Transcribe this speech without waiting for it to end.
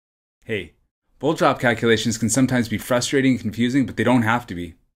Hey, volt drop calculations can sometimes be frustrating and confusing, but they don't have to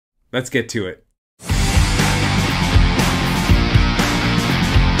be. Let's get to it.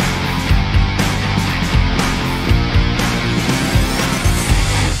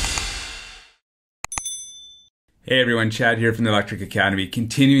 Hey everyone, Chad here from the Electric Academy,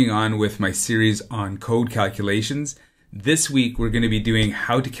 continuing on with my series on code calculations. This week we're going to be doing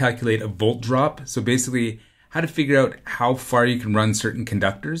how to calculate a volt drop, so basically how to figure out how far you can run certain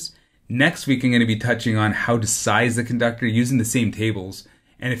conductors. Next week I'm going to be touching on how to size the conductor using the same tables.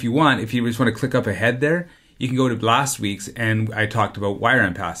 And if you just want to click up ahead there, you can go to last week's and I talked about wire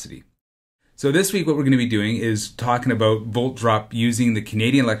ampacity. So this week what we're going to be doing is talking about volt drop using the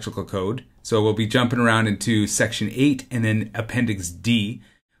Canadian Electrical Code. So we'll be jumping around into Section 8 and then Appendix D.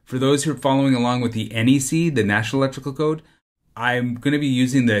 For those who are following along with the NEC, the National Electrical Code, I'm going to be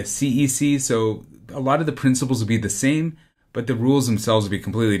using the CEC, so a lot of the principles will be the same, but the rules themselves will be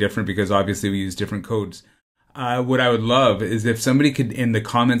completely different because obviously we use different codes. What I would love is if somebody could, in the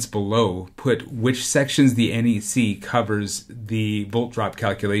comments below, put which sections the NEC covers the volt drop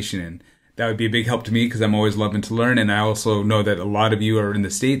calculation in. That would be a big help to me because I'm always loving to learn, and I also know that a lot of you are in the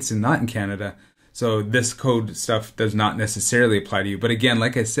States and not in Canada, so this code stuff does not necessarily apply to you. But again,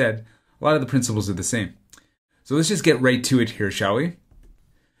 like I said, a lot of the principles are the same. So let's just get right to it here, shall we?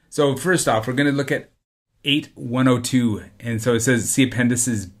 So first off, we're going to look at 8.102, and so it says see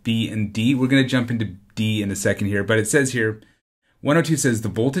appendices B and D. We're going to jump into D in a second here, but it says here, 102 says the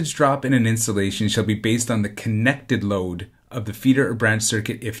voltage drop in an installation shall be based on the connected load of the feeder or branch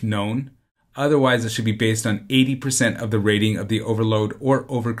circuit if known. Otherwise, it should be based on 80% of the rating of the overload or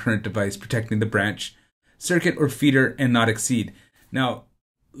overcurrent device protecting the branch, circuit, or feeder and not exceed. Now,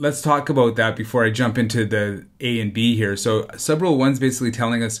 let's talk about that before I jump into the A and B here. So subrule 1 is basically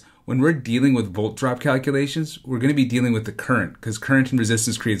telling us when we're dealing with volt drop calculations, we're going to be dealing with the current because current and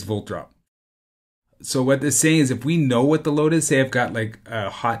resistance creates volt drop. So what this is saying is if we know what the load is, say I've got like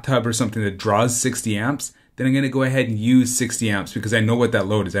a hot tub or something that draws 60 amps, then I'm going to go ahead and use 60 amps because I know what that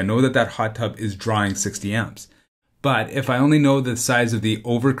load is. I know that that hot tub is drawing 60 amps. But if I only know the size of the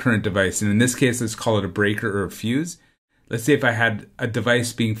overcurrent device, and in this case, let's call it a breaker or a fuse. Let's say if I had a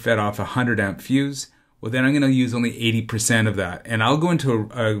device being fed off a 100 amp fuse, well, then I'm going to use only 80% of that. And I'll go into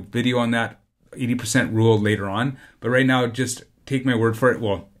a video on that 80% rule later on. But right now, just take my word for it.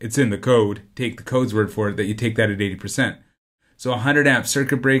 Well, it's in the code. Take the code's word for it that you take that at 80%. So a 100 amp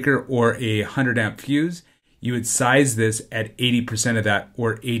circuit breaker or a 100 amp fuse, you would size this at 80% of that,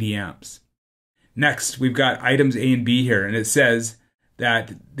 or 80 amps. Next, we've got items A and B here, and it says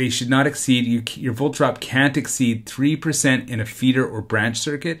that they should not exceed, your volt drop can't exceed 3% in a feeder or branch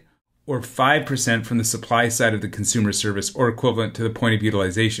circuit, or 5% from the supply side of the consumer service, or equivalent to the point of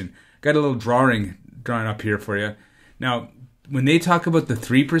utilization. Got a little drawing drawn up here for you. Now, when they talk about the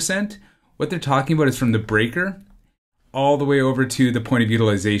 3%, what they're talking about is from the breaker all the way over to the point of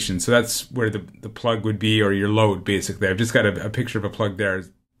utilization. So that's where the plug would be, or your load, basically. I've just got a picture of a plug there,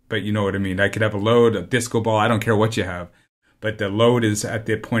 but you know what I mean. I could have a load, a disco ball, I don't care what you have. But the load is at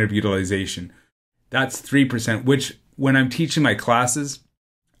the point of utilization. That's 3%, which when I'm teaching my classes,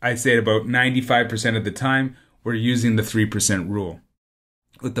 I say about 95% of the time, we're using the 3% rule.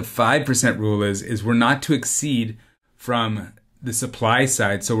 What the 5% rule is we're not to exceed from the supply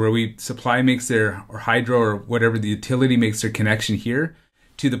side, so where supply makes their, or hydro or whatever the utility makes their connection here,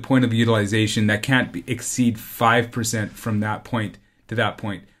 to the point of utilization, that can't exceed 5% from that point to that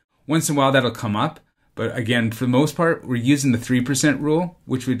point. Once in a while that'll come up, but again, for the most part, we're using the 3% rule,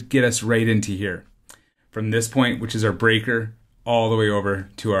 which would get us right into here. From this point, which is our breaker, all the way over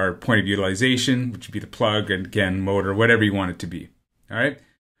to our point of utilization, which would be the plug, and again, motor, whatever you want it to be. All right,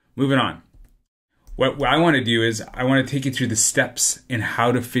 moving on. What I want to do is I want to take you through the steps in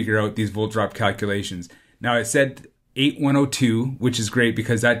how to figure out these volt drop calculations. Now it said 8.102, which is great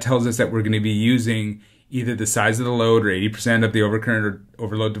because that tells us that we're going to be using either the size of the load or 80% of the overcurrent or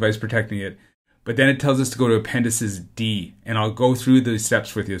overload device protecting it. But then it tells us to go to appendices D, and I'll go through the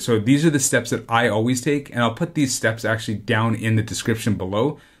steps with you. So these are the steps that I always take, and I'll put these steps actually down in the description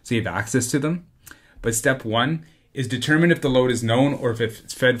below so you have access to them. But step 1 is determine if the load is known or if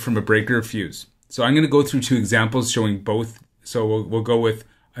it's fed from a breaker or fuse. So I'm going to go through 2 examples showing both. So we'll go with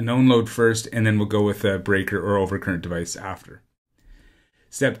a known load first, and then we'll go with a breaker or overcurrent device after.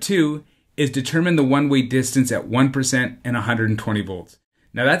 Step 2 is determine the one-way distance at 1% and 120 volts.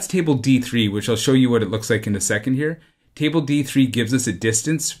 Now that's table D3, which I'll show you what it looks like in a second here. Table D3 gives us a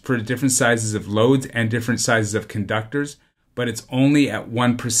distance for different sizes of loads and different sizes of conductors, but it's only at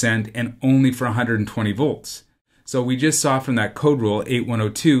 1% and only for 120 volts. So we just saw from that code rule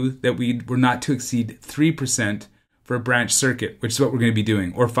 8.102 that we were not to exceed 3% for a branch circuit, which is what we're going to be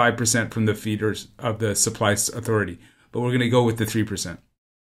doing, or 5% from the feeders of the supply authority. But we're going to go with the 3%.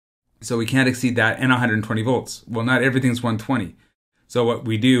 So we can't exceed that and 120 volts. Well, not everything's 120. So what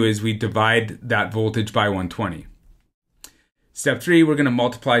we do is we divide that voltage by 120. Step 3, we're going to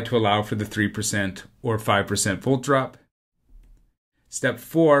multiply to allow for the 3% or 5% volt drop. Step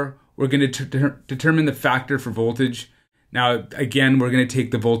 4, we're going to determine the factor for voltage. Now, again, we're going to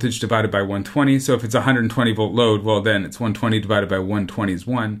take the voltage divided by 120. So if it's a 120 volt load, well, then it's 120 divided by 120 is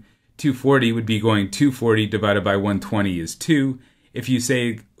 1. 240 would be going 240 divided by 120 is 2. If you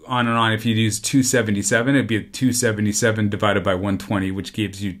say on and on, if you use 277, it'd be 277 divided by 120, which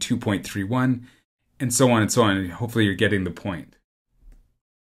gives you 2.31, and so on and so on. Hopefully you're getting the point.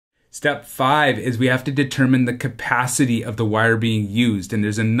 Step 5 is we have to determine the capacity of the wire being used, and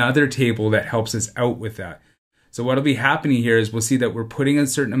there's another table that helps us out with that. So what'll be happening here is we'll see that we're putting a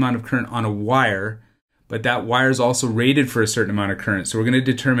certain amount of current on a wire, but that wire is also rated for a certain amount of current. So we're going to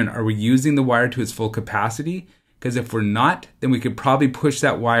determine, are we using the wire to its full capacity? Because if we're not, then we could probably push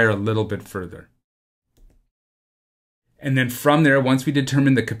that wire a little bit further. And then from there, once we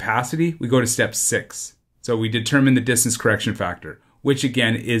determine the capacity, we go to step 6. So we determine the distance correction factor, which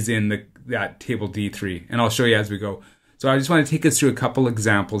again is in that table D3. And I'll show you as we go. So I just want to take us through a couple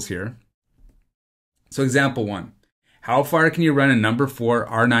examples here. So example 1, how far can you run a number 4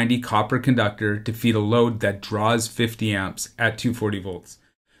 R90 copper conductor to feed a load that draws 50 amps at 240 volts?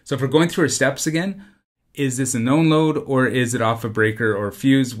 So if we're going through our steps again, is this a known load or is it off a breaker or a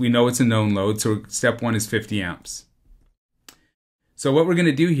fuse? We know it's a known load, so step 1 is 50 amps. So what we're going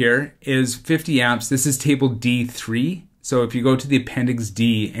to do here is 50 amps. This is table D3. So if you go to the appendix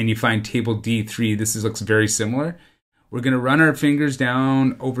D and you find table D3, looks very similar. We're going to run our fingers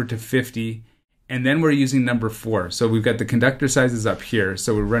down over to 50. And then we're using number 4. So we've got the conductor sizes up here.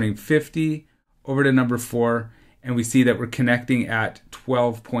 So we're running 50 over to number 4. And we see that we're connecting at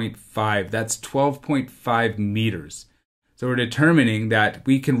 12.5. That's 12.5 meters. So we're determining that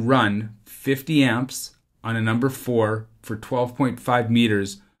we can run 50 amps on a number 4 for 12.5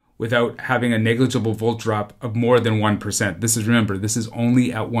 meters without having a negligible volt drop of more than 1%. Remember, this is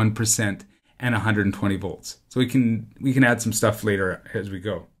only at 1% and 120 volts. So we can add some stuff later as we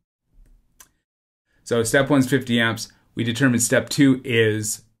go. So step 1 is 50 amps. We determined step 2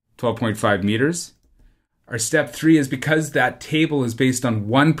 is 12.5 meters. Our step 3 is because that table is based on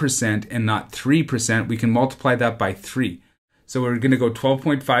 1% and not 3%, we can multiply that by 3. So we're going to go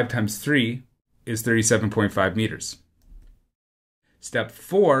 12.5 times 3 is 37.5 meters. Step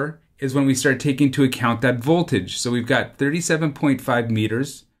 4 is when we start taking into account that voltage. So we've got 37.5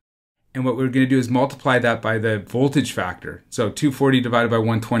 meters. And what we're going to do is multiply that by the voltage factor. So 240 divided by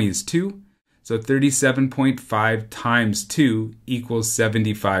 120 is 2. So 37.5 times 2 equals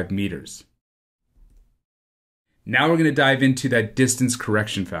 75 meters. Now we're going to dive into that distance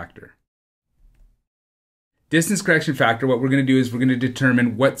correction factor. Distance correction factor, what we're going to do is we're going to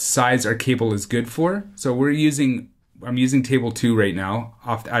determine what size our cable is good for. So I'm using table 2 right now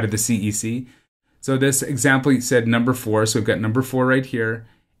out of the CEC. So this example said number 4. So we've got number 4 right here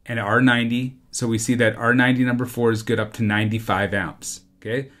and R90. So we see that R90 number 4 is good up to 95 amps.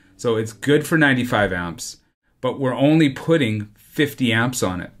 Okay. So it's good for 95 amps, but we're only putting 50 amps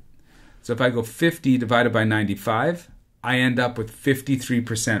on it. So if I go 50 divided by 95, I end up with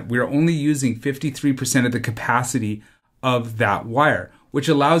 53%. We're only using 53% of the capacity of that wire, which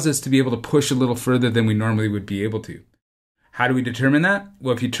allows us to be able to push a little further than we normally would be able to. How do we determine that?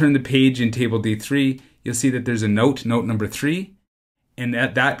 Well, if you turn the page in table D3, you'll see that there's a note number 3, and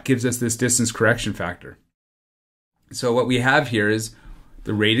that gives us this distance correction factor. So what we have here is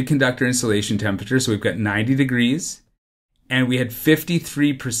the rated conductor insulation temperature. So we've got 90 degrees and we had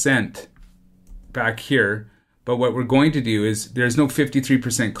 53% back here. But what we're going to do is there's no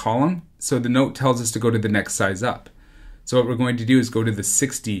 53% column. So the note tells us to go to the next size up. So what we're going to do is go to the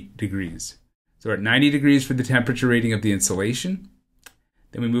 60 degrees. So we're at 90 degrees for the temperature rating of the insulation.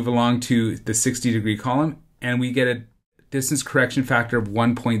 Then we move along to the 60 degree column and we get a distance correction factor of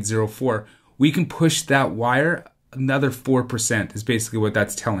 1.04. We can push that wire another 4% is basically what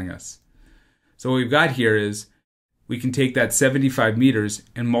that's telling us. So what we've got here is we can take that 75 meters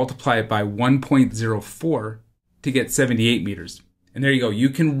and multiply it by 1.04 to get 78 meters. And there you go. You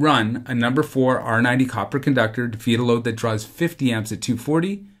can run a number 4 R90 copper conductor to feed a load that draws 50 amps at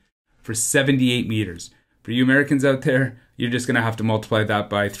 240 for 78 meters. For you Americans out there, you're just going to have to multiply that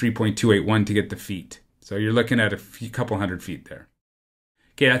by 3.281 to get the feet. So you're looking at a couple hundred feet there.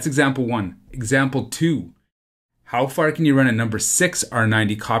 Okay, that's example 1. Example 2. How far can you run a number 6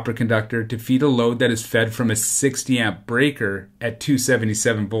 R90 copper conductor to feed a load that is fed from a 60 amp breaker at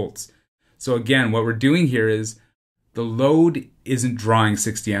 277 volts? So again, what we're doing here is The load isn't drawing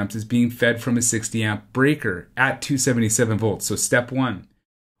 60 amps, it's being fed from a 60 amp breaker at 277 volts. So step one,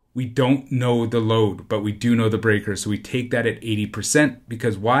 we don't know the load, but we do know the breaker. So we take that at 80%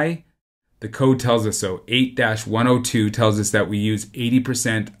 because why? The code tells us so. 8-102 tells us that we use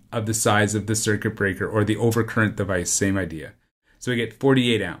 80% of the size of the circuit breaker or the overcurrent device, same idea. So we get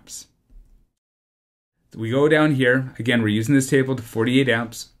 48 amps. We go down here, again, we're using this table to 48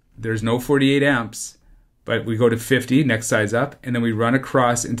 amps. There's no 48 amps, but we go to 50, next size up, and then we run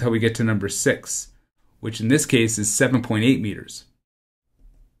across until we get to number 6, which in this case is 7.8 meters.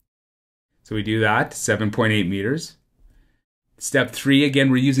 So we do that, 7.8 meters. Step 3, again,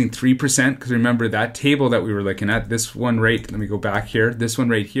 we're using 3% because remember that table that we were looking at, this one right, let me go back here, this one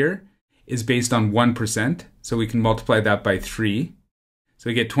right here is based on 1%. So we can multiply that by 3. So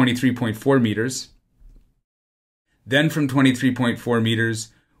we get 23.4 meters. Then from 23.4 meters,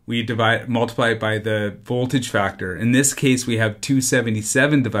 we multiply it by the voltage factor. In this case, we have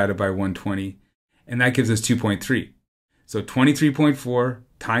 277 divided by 120, and that gives us 2.3. So 23.4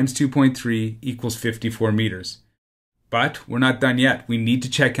 times 2.3 equals 54 meters. But we're not done yet. We need to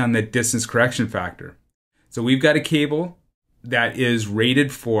check on the distance correction factor. So we've got a cable that is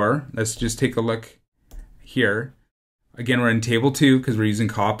rated for, let's just take a look here. Again, we're in table 2 because we're using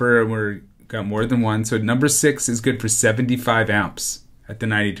copper and we're got more than one. So number 6 is good for 75 amps at the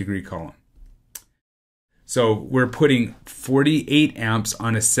 90-degree column. So we're putting 48 amps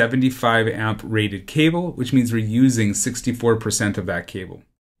on a 75 amp rated cable, which means we're using 64% of that cable.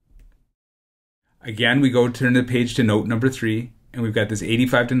 Again, we go turn the page to note number 3, and we've got this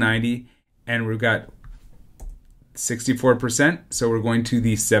 85 to 90, and we've got 64%. So we're going to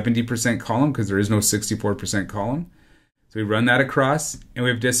the 70% column because there is no 64% column. So we run that across, and we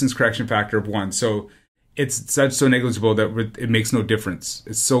have distance correction factor of 1. So it's so negligible that it makes no difference.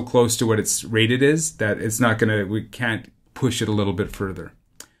 It's so close to what its rated is that it's not gonna, we can't push it a little bit further.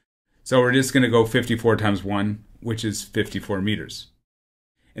 So we're just gonna go 54 times 1, which is 54 meters.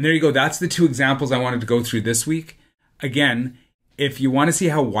 And there you go. That's the 2 examples I wanted to go through this week. Again, if you want to see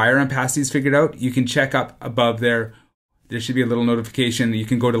how wire ampacity is figured out, you can check up above there. There should be a little notification. You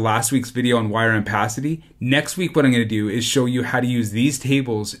can go to last week's video on wire ampacity. Next week, what I'm going to do is show you how to use these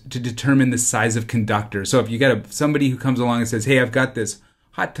tables to determine the size of conductor. So if you got somebody who comes along and says, hey, I've got this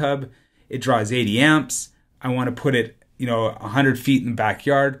hot tub, it draws 80 amps. I want to put it, 100 feet in the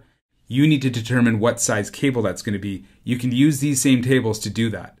backyard. You need to determine what size cable that's going to be. You can use these same tables to do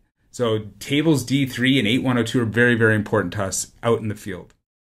that. So tables D3 and 8102 are very, very important to us out in the field.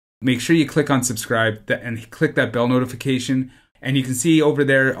 Make sure you click on subscribe and click that bell notification. And you can see over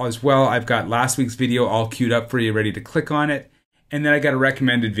there as well, I've got last week's video all queued up for you, ready to click on it. And then I got a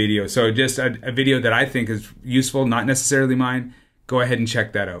recommended video. So just a video that I think is useful, not necessarily mine. Go ahead and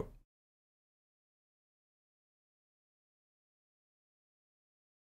check that out.